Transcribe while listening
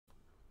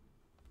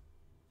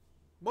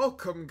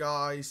Welcome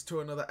guys to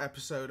another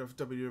episode of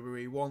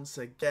WWE once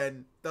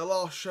again, the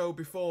last show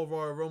before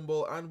Royal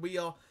Rumble, and we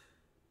are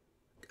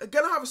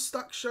gonna have a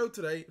stacked show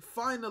today.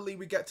 Finally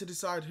we get to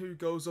decide who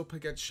goes up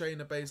against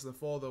Shayna Baszler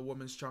for the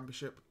Women's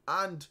Championship,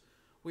 and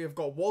we have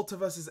got Walter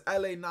versus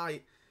LA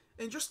Knight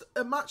in just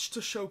a match to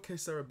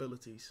showcase their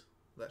abilities,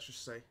 let's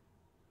just say.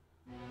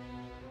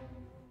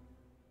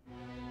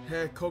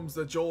 Here comes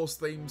the Jaws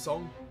theme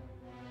song.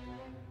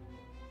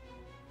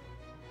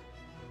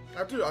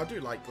 I do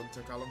like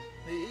Gunter, Callum.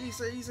 He's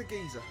a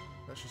geezer,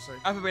 let's just say.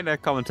 I haven't been a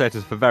commentator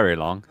for very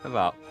long,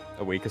 about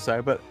a week or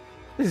so, but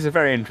this is a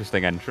very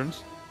interesting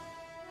entrance.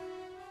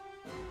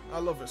 I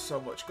love it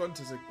so much.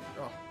 Gunter's a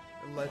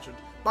legend.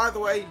 By the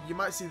way, you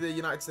might see the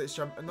United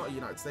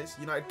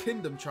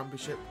Kingdom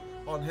Championship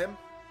on him.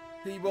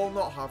 He will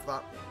not have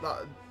that.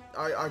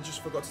 I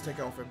just forgot to take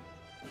it off him.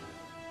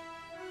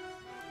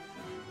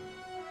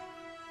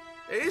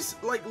 It is,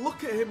 like,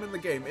 look at him in the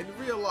game. In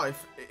real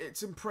life,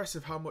 it's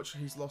impressive how much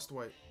he's lost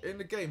weight. In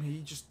the game,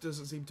 he just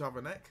doesn't seem to have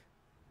a neck.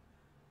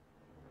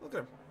 Look at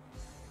him.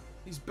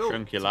 He's built,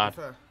 Chunky to be lad.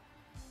 fair.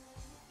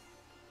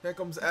 Here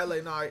comes LA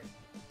Knight.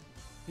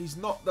 He's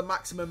not the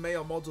maximum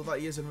male model that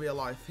he is in real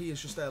life. He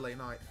is just LA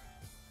Knight.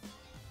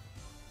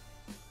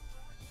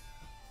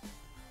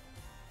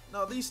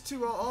 Now, these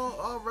two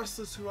are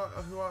wrestlers who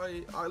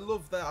I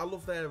love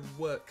their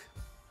work.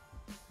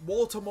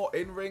 Walter more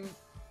in-ring.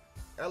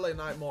 LA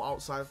Knight more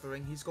outside of the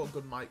ring. He's got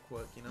good mic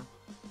work, you know.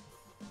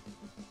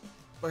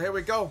 But here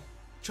we go.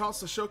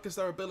 Chance to showcase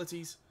their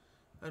abilities.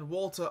 And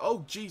Walter...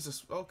 Oh,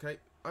 Jesus. Okay.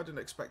 I didn't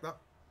expect that.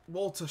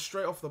 Walter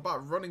straight off the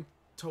bat running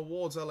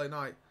towards LA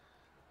Knight.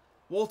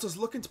 Walter's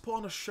looking to put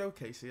on a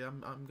showcase here.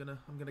 I'm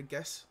gonna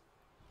guess.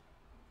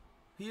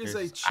 He is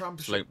a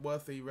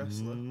championship-worthy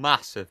wrestler.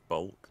 Massive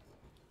bulk.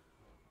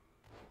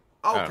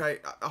 Okay.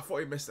 I thought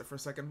he missed it for a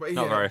second. But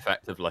Not very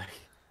effectively.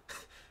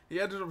 He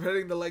ended up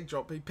hitting the leg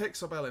drop. He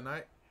picks up LA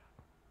Knight.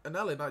 And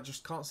LA Knight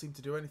just can't seem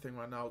to do anything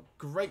right now.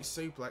 Great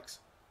suplex.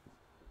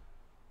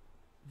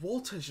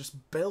 Walter's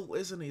just built,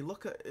 isn't he?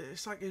 Look at it.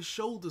 It's like his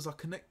shoulders are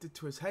connected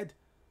to his head.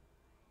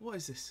 What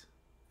is this?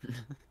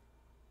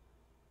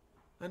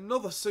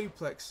 Another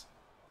suplex.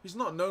 He's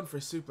not known for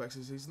his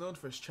suplexes. He's known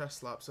for his chest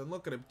slaps. And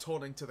look at him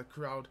taunting to the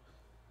crowd.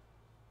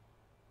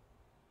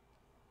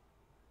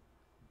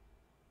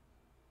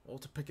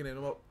 Walter picking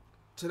him up.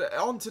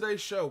 On today's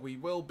show, we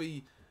will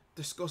be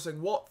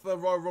discussing what the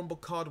Royal Rumble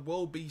card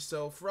will be,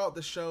 so throughout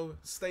the show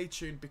stay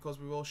tuned because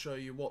we will show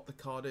you what the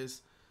card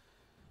is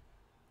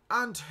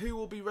and who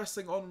will be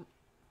wrestling on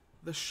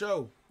the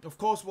show. Of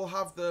course, we'll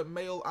have the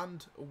male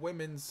and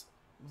women's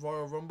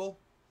Royal Rumble,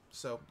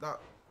 so that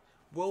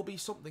will be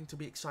something to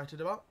be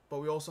excited about. But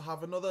we also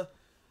have another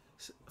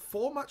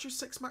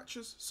 6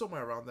 matches,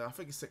 somewhere around there. I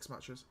think it's 6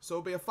 matches, so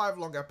it'll be a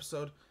 5-long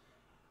episode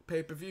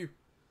pay-per-view.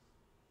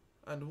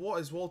 And what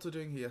is Walter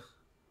doing here?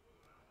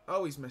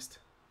 Oh, he's missed.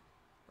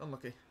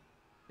 Unlucky.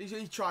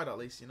 He tried at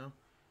least, you know.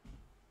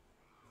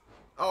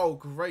 Oh,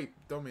 great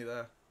dummy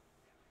there.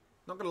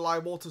 Not gonna lie,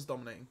 Walter's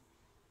dominating.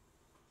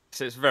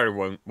 It's a very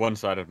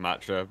one-sided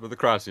match, but the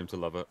crowd seem to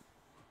love it.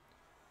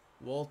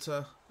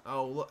 Walter.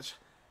 Oh, look.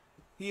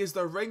 He is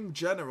the ring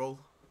general.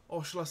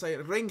 Or shall I say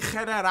ring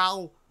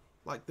general,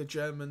 like the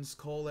Germans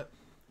call it.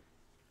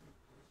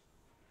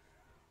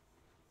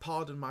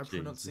 Pardon my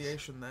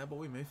pronunciation there, but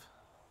we move.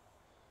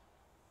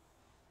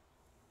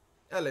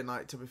 LA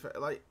Knight, to be fair,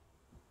 like...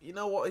 You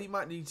know what? He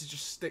might need to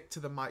just stick to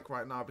the mic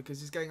right now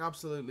because he's getting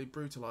absolutely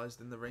brutalized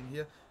in the ring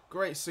here.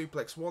 Great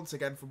suplex once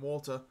again from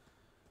Walter.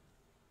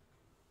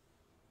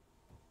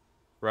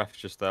 Ref's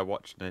just there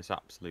watching this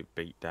absolute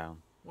beatdown.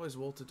 What is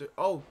Walter doing?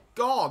 Oh,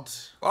 God!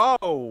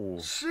 Oh!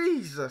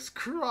 Jesus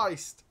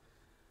Christ!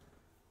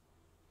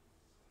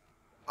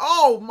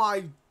 Oh,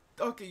 my...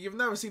 Okay, you've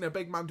never seen a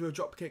big man do a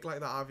drop kick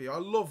like that, have you? I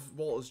love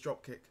Walter's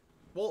drop kick.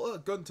 Walter,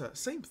 Gunter,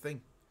 same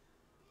thing.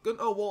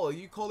 Gunter, Walter,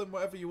 you call him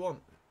whatever you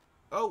want.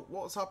 Oh,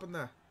 what's happened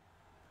there?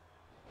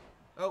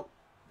 Oh,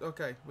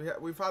 okay.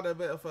 We've had a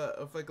bit of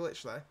a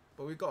glitch there,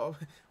 but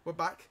we're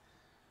back.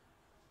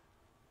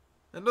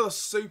 Another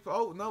super.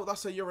 Oh no,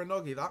 that's a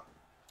Uranagi. That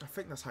I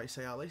think that's how you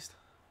say it, at least.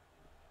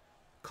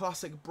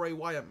 Classic Bray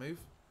Wyatt move.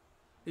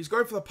 He's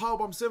going for the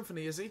powerbomb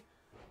symphony, is he?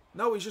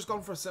 No, he's just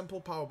gone for a simple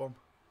powerbomb.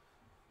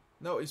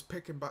 No, he's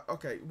picking back.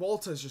 Okay,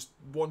 Walter's just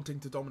wanting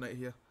to dominate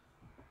here.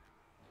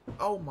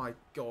 Oh my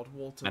God,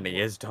 Walter. And he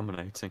is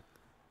dominating.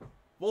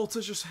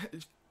 Walter's just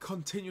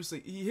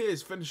continuously... He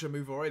hears finisher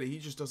move already. He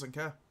just doesn't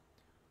care.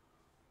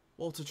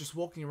 Walter just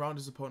walking around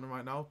his opponent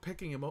right now,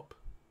 picking him up.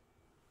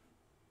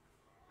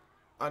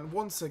 And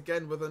once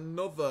again with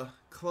another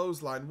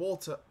clothesline.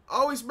 Walter...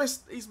 Oh, he's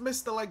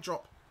missed the leg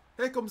drop.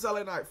 Here comes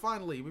LA Knight.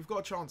 Finally, we've got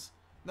a chance.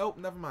 Nope,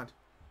 never mind.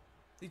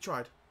 He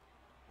tried.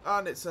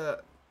 And it's a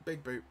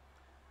big boot.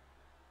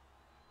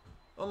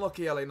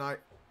 Unlucky LA Knight.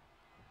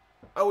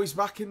 Oh, he's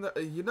back in the...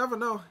 You never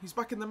know. He's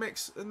back in the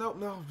mix.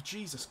 No,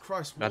 Jesus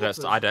Christ.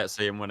 I don't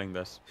see him winning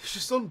this. He's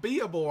just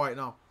unbeatable right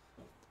now.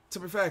 To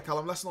be fair,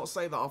 Callum, let's not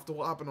say that after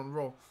what happened on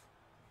Raw.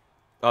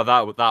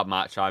 Oh, that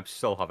match, I'm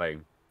still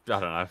having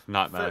don't know,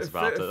 nightmares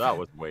about it. That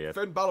was weird.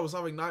 Finn Balor was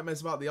having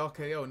nightmares about the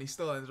RKO, and he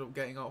still ended up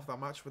getting out of that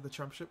match with the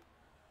championship.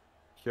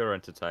 Pure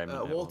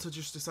entertainment. Walter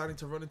just deciding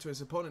to run into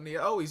his opponent here.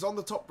 Oh, he's on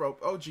the top rope.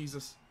 Oh,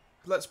 Jesus.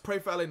 Let's pray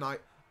for LA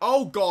Knight.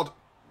 Oh, God.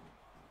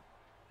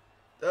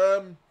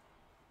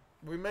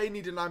 We may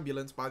need an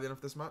ambulance by the end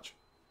of this match.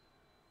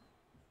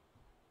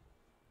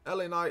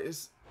 LA Knight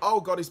is... Oh,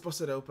 God, he's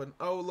busted open.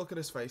 Oh, look at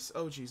his face.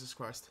 Oh, Jesus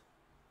Christ.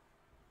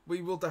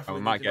 We will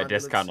definitely we might get a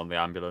discount on the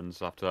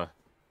ambulance after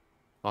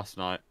last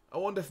night. I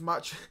wonder if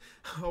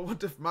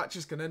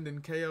matches can end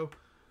in KO.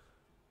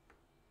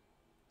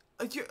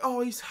 Oh,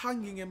 he's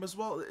hanging him as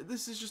well.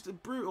 This is just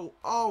brutal.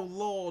 Oh,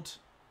 Lord.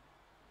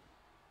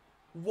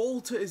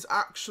 Walter is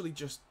actually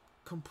just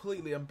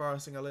completely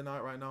embarrassing LA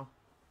Knight right now.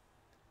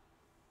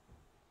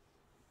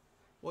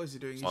 What is he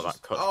doing? He's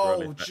just... Oh,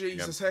 really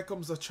Jesus. Here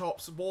comes the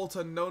chops.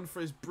 Walter, known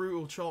for his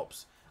brutal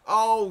chops.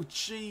 Oh,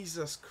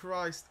 Jesus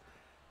Christ.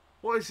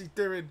 What is he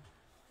doing?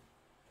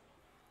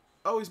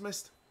 Oh, he's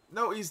missed.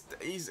 No, he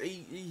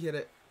hit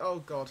it. Oh,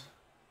 God.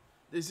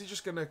 Is he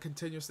just going to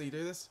continuously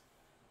do this?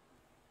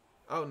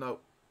 Oh, no.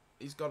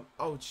 He's gone.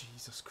 Oh,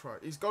 Jesus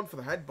Christ. He's gone for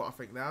the headbutt, I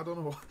think, there. I don't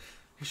know what.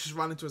 He just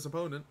ran into his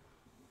opponent.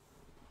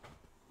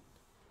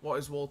 What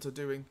is Walter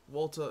doing?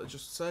 Walter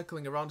just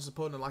circling around his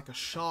opponent like a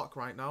shark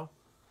right now.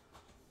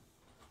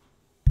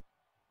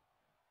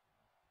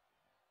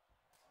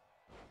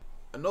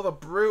 Another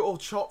brutal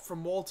chop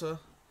from Walter.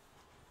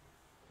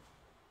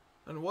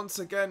 And once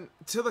again,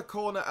 to the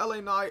corner,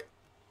 LA Knight.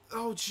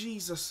 Oh,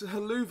 Jesus.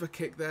 Haluva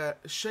kick there.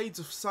 Shades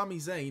of Sami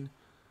Zayn.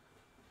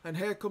 And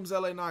here comes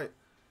LA Knight.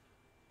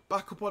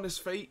 Back up on his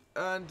feet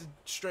and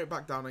straight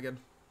back down again.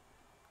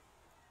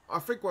 I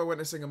think we're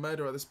witnessing a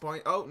murder at this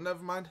point. Oh,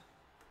 never mind.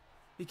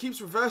 He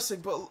keeps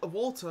reversing, but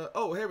Walter...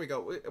 Oh, here we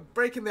go.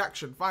 Breaking the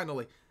action,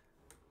 finally.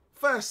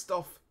 First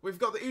off, we've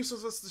got the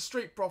Usos versus the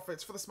Street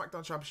Profits for the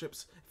SmackDown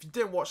Championships. If you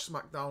didn't watch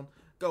SmackDown,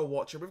 go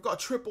watch it. We've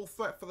got a triple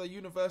threat for the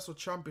Universal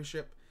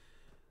Championship.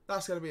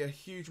 That's going to be a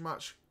huge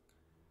match.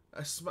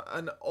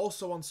 And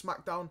also on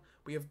SmackDown,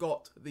 we have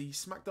got the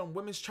SmackDown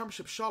Women's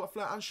Championship. Charlotte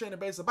Flair and Shayna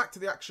Baszler back to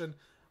the action.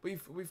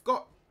 We've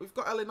got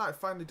LA Knight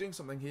finally doing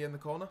something here in the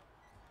corner.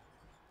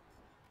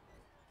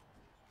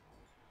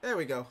 There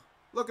we go.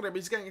 Look at him,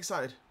 he's getting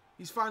excited.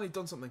 He's finally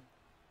done something.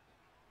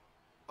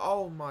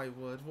 Oh my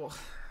word, what?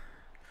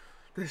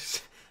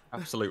 This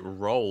absolute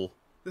roll.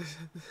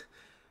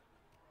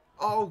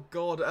 Oh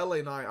God, LA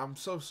Knight, I'm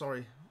so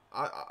sorry.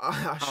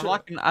 I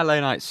like an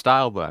LA Knight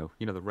style though.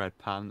 You know, the red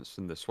pants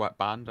and the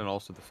sweatband and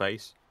also the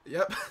face.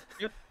 Yep.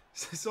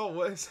 It's all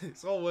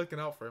working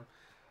out for him.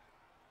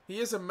 He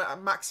is a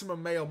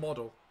maximum male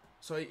model,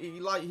 so he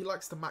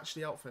likes to match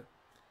the outfit.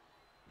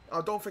 I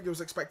don't think he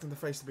was expecting the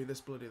face to be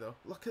this bloody though.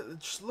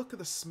 Just look at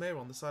the smear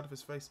on the side of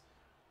his face.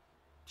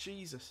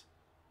 Jesus.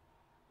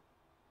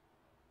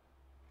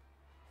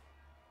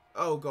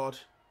 Oh God,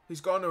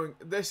 he's going to.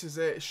 This is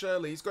it.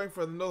 Surely he's going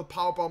for another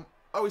powerbomb.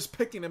 Oh, he's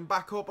picking him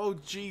back up. Oh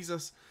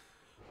Jesus.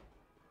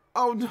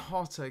 Oh,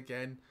 not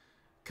again.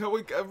 Can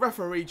we,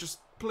 referee, just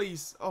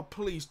please, oh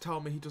please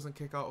tell me he doesn't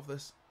kick out of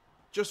this,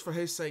 just for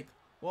his sake.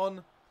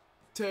 1,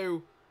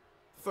 2,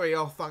 3.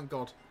 Oh, thank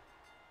God.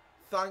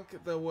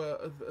 Thank the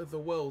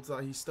world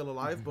that he's still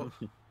alive, but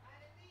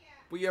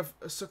we have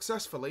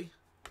successfully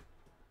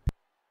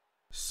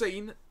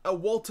seen a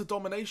Walter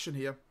domination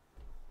here.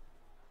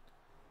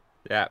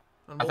 Yeah,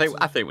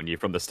 I think when you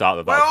from the start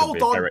of that. Well,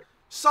 hold on,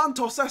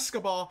 Santos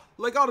Escobar,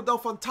 Legado del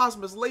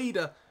Fantasma's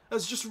leader,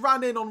 has just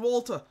ran in on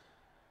Walter.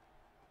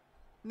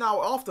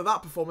 Now, after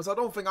that performance, I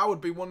don't think I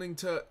would be wanting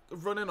to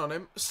run in on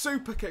him.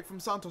 Super kick from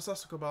Santos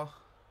Escobar.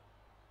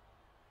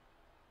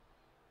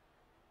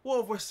 What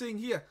have we seen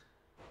here?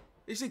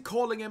 Is he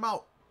calling him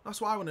out?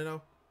 That's what I want to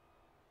know.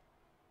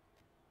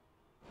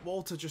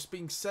 Walter just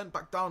being sent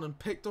back down and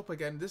picked up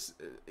again.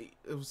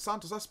 It was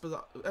Santos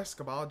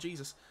Escobar,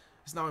 Jesus,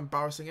 is now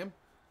embarrassing him.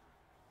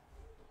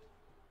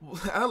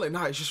 LA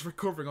Knight is just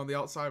recovering on the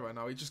outside right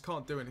now. He just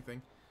can't do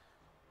anything.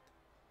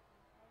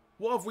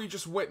 What have we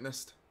just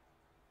witnessed?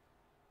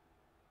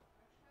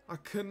 I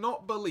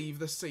cannot believe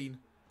this scene.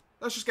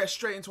 Let's just get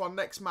straight into our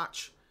next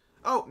match.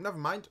 Oh, never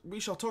mind. We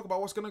shall talk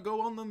about what's going to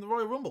go on in the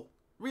Royal Rumble.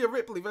 Rhea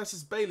Ripley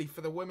versus Bayley for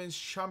the Women's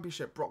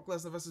Championship. Brock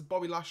Lesnar versus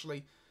Bobby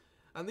Lashley.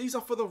 And these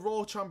are for the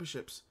Raw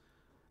Championships.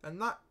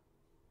 And that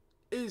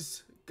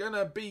is going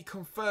to be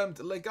confirmed.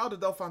 Legado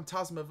del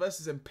Fantasma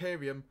versus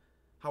Imperium.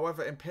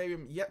 However,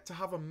 Imperium yet to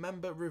have a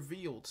member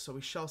revealed. So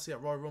we shall see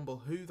at Royal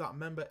Rumble who that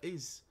member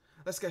is.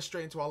 Let's get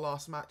straight into our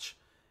last match.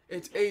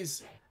 It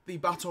is the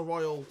Battle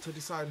Royal to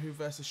decide who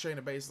versus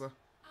Shayna Baszler.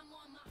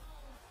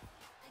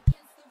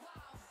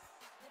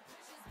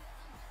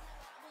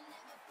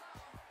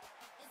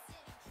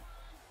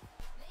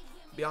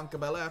 Bianca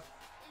Belair,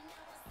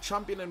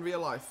 champion in real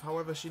life.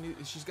 However,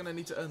 she's going to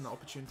need to earn that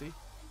opportunity.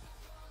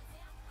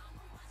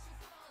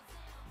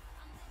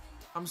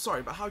 I'm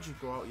sorry, but how'd you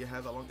grow out your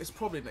hair that long? It's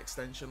probably an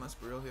extension, let's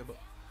be real here, but...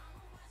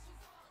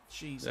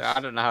 Jesus. Yeah,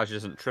 I don't know how she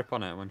doesn't trip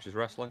on it when she's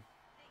wrestling.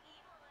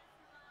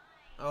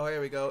 Oh,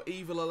 here we go.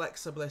 Evil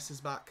Alexa Bliss is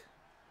back.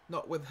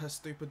 Not with her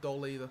stupid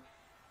doll either.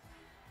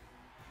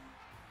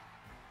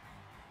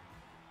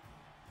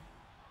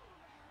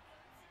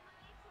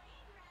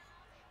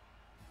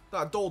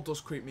 That doll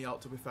does creep me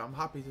out, to be fair. I'm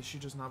happy that she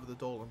doesn't have the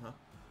doll on her.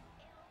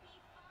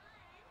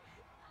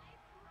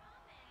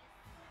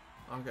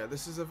 Okay,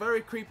 this is a very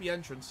creepy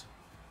entrance.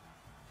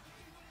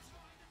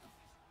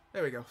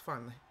 There we go,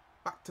 finally.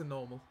 Back to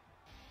normal.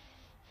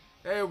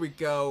 There we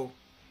go.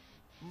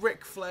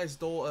 Ric Flair's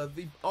daughter,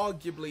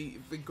 arguably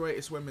the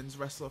greatest women's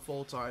wrestler of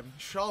all time.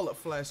 Charlotte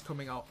Flair's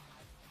coming out.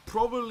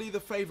 Probably the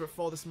favourite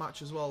for this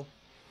match as well.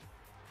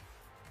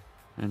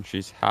 And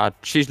she's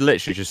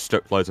literally just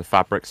stuck loads of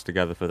fabrics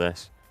together for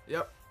this.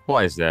 Yep.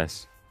 What is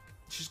this?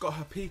 She's got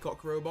her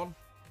peacock robe on.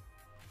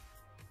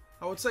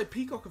 I would say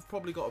peacock have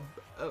probably got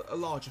a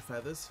larger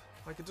feathers.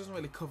 Like, it doesn't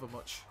really cover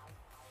much.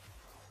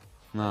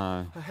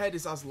 No. Her head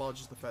is as large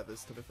as the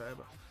feathers, to be fair,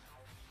 but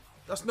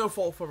that's no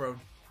fault of her own.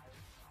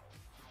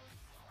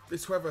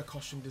 It's whoever her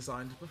costume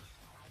designed, but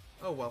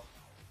oh well.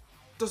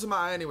 Doesn't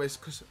matter anyways,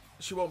 because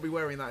she won't be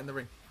wearing that in the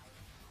ring.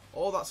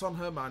 All that's on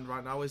her mind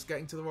right now is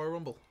getting to the Royal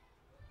Rumble.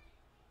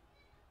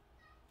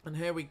 And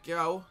here we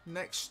go.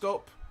 Next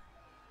up,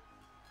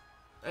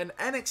 an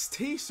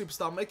NXT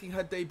superstar making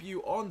her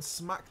debut on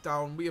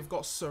SmackDown. We have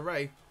got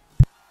Sarray.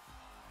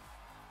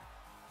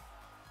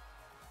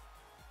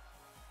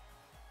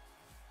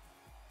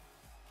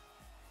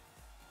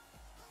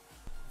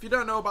 If you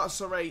don't know about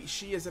Sarray,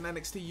 she is an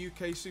NXT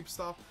UK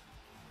superstar.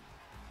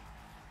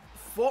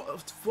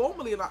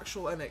 Formerly an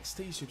actual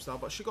NXT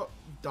superstar, but she got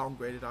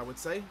downgraded, I would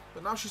say.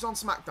 But now she's on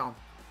SmackDown.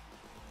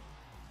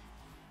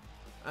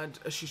 And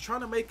she's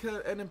trying to make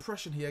an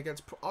impression here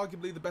against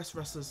arguably the best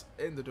wrestlers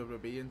in the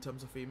WWE in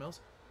terms of females.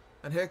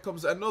 And here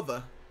comes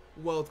another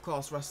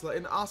world-class wrestler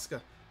in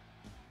Asuka.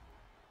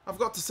 I've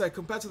got to say,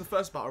 compared to the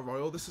first Battle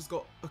Royal, this has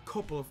got a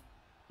couple of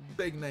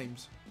big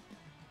names.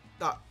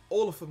 That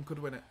all of them could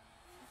win it.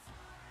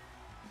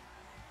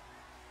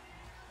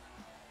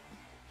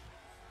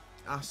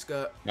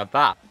 Asuka. Now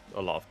that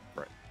a lot of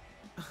brick.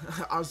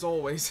 As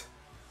always.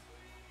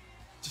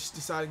 Just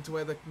deciding to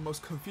wear the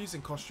most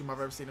confusing costume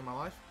I've ever seen in my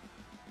life.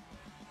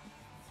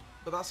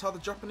 But that's how the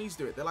Japanese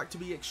do it. They like to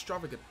be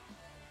extravagant.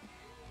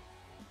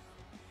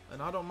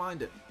 And I don't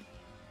mind it.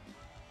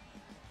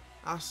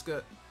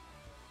 Asuka.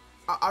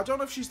 I don't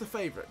know if she's the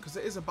favourite, because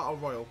it is a Battle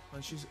Royal.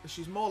 And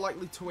she's more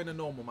likely to win a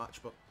normal match,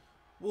 but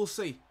we'll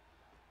see.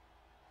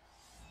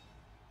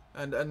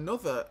 And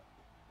another...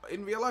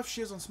 In real life,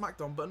 she is on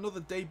SmackDown, but another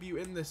debut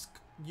in this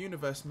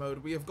universe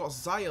mode. We have got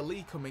Xia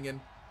Li coming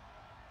in.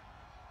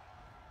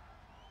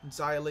 And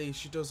Xia Li,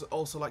 she does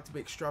also like to be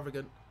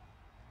extravagant.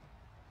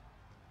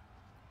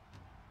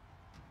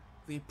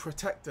 The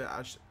Protector,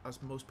 as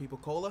most people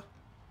call her.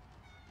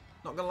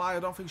 Not gonna lie, I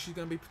don't think she's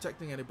gonna be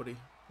protecting anybody.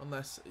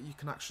 Unless you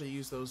can actually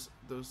use those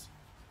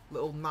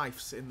little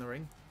knives in the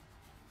ring.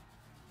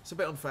 It's a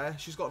bit unfair.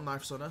 She's got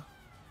knives on her.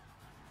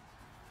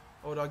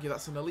 I would argue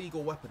that's an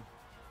illegal weapon.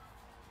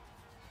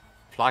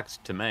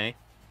 Flagged to me.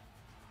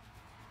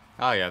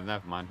 Oh yeah,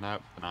 never mind. No,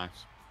 the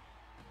knives.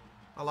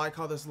 I like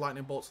how there's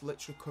lightning bolts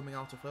literally coming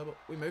out of her, but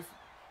we move.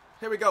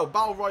 Here we go,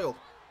 Battle Royal.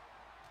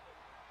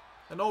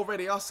 And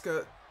already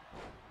Asuka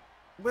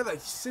with a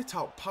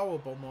sit-out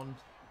powerbomb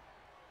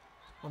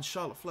on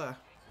Charlotte Flair.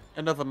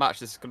 Another match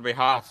that's going to be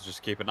hard to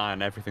just keep an eye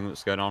on everything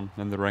that's going on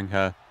in the ring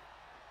here.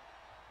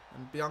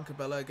 And Bianca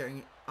Belair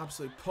getting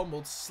absolutely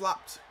pummeled,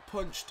 slapped,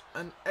 punched,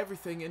 and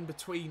everything in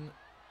between.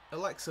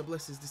 Alexa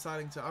Bliss is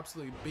deciding to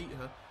absolutely beat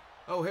her.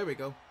 Oh, here we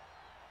go.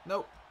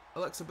 Nope.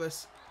 Alexa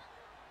Bliss.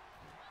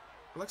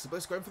 Alexa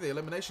Bliss going for the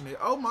elimination here.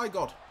 Oh my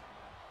god.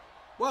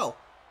 Well,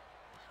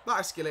 that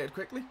escalated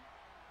quickly.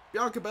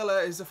 Bianca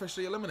Belair is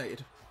officially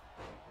eliminated.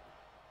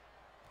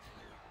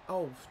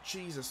 Oh,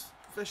 Jesus.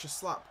 Vicious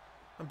slap.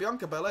 And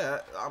Bianca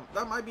Belair,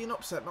 that might be an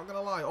upset, not going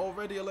to lie.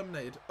 Already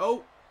eliminated.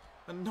 Oh,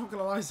 and not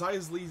going to lie,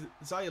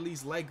 Xia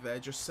Li's leg there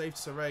just saved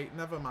Sarray.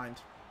 Never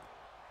mind.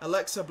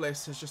 Alexa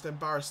Bliss has just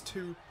embarrassed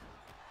two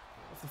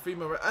of the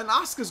female... And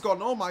Asuka's gone.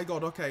 Oh my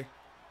god, okay.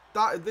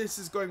 This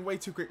is going way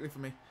too quickly for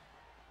me.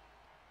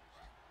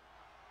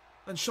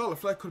 And Charlotte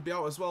Flair could be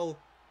out as well.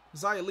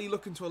 Xia Li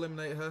looking to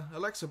eliminate her.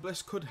 Alexa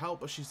Bliss could help,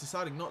 but she's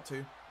deciding not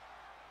to.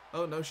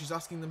 Oh no, she's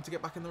asking them to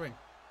get back in the ring.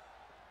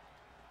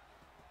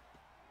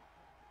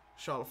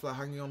 Charlotte Flair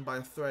hanging on by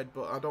a thread,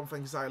 but I don't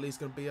think Xia Li's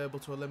going to be able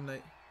to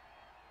eliminate.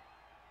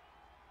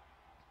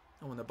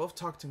 Oh, and they're both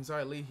targeting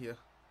Xia Li here.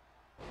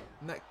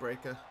 Neck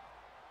breaker.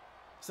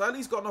 Xia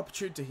Li's got an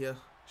opportunity here.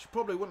 She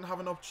probably wouldn't have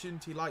an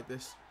opportunity like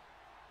this.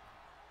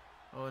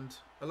 Oh, and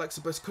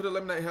Alexa Bliss could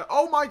eliminate her.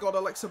 Oh my god,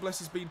 Alexa Bliss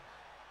has been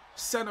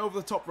sent over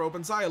the top rope,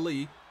 and Xia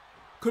Li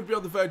could be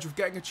on the verge of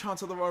getting a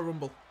chance at the Royal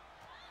Rumble.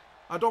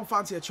 I don't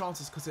fancy her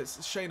chances because it's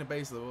Shayna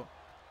Baszler.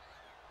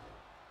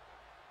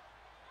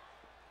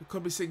 We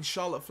could be seeing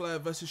Charlotte Flair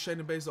versus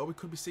Shayna Baszler, or we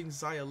could be seeing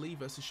Xia Li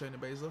versus Shayna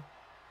Baszler.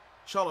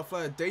 Charlotte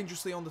Flair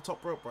dangerously on the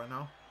top rope right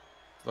now.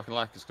 Looking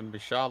like it's going to be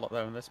Charlotte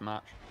though in this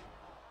match.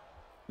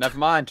 Never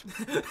mind.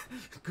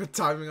 Good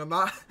timing on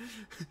that.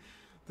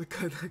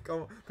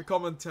 The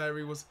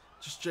commentary was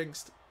just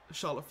jinxed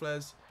Charlotte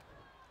Flair's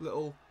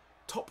little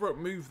top rope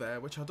move there,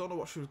 which I don't know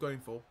what she was going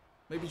for.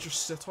 Maybe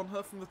just sit on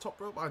her from the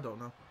top rope? I don't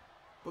know.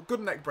 But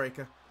good neck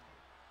breaker.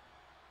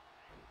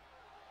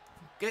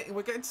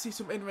 We're getting to see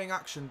some in-ring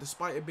action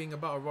despite it being a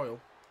battle royal.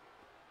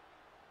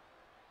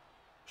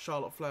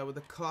 Charlotte Flair with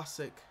the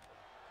classic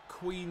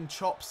Queen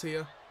chops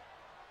here.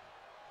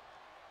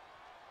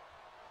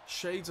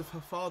 Shades of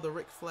her father,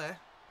 Ric Flair.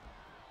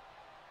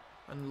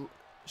 And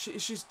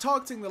she's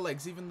targeting the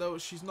legs, even though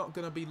she's not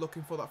going to be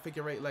looking for that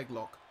figure 8 leg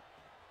lock.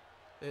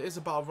 It is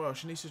a battle royal.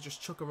 She needs to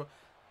just chuck her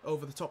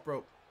over the top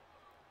rope.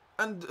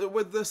 And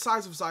with the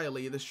size of Xia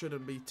Li, this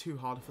shouldn't be too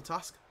hard of a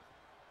task.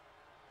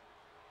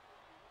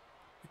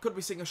 We could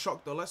be seeing a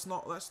shock though. Let's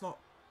not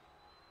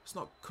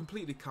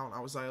completely count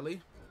out Xia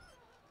Li.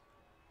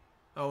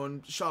 Oh,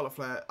 and Charlotte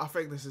Flair. I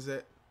think this is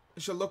it.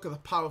 You should look at the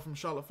power from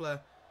Charlotte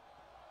Flair.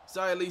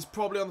 Xia Li's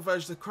probably on the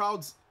verge. The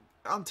crowd's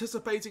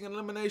anticipating an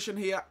elimination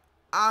here,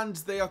 and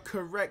they are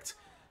correct.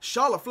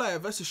 Charlotte Flair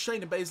versus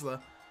Shayna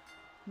Baszler.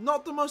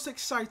 Not the most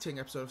exciting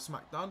episode of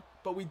SmackDown,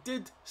 but we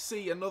did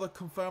see another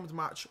confirmed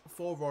match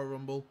for Royal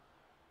Rumble.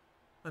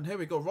 And here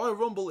we go. Royal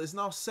Rumble is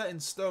now set in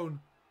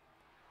stone.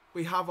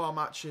 We have our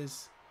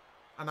matches,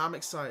 and I'm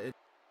excited.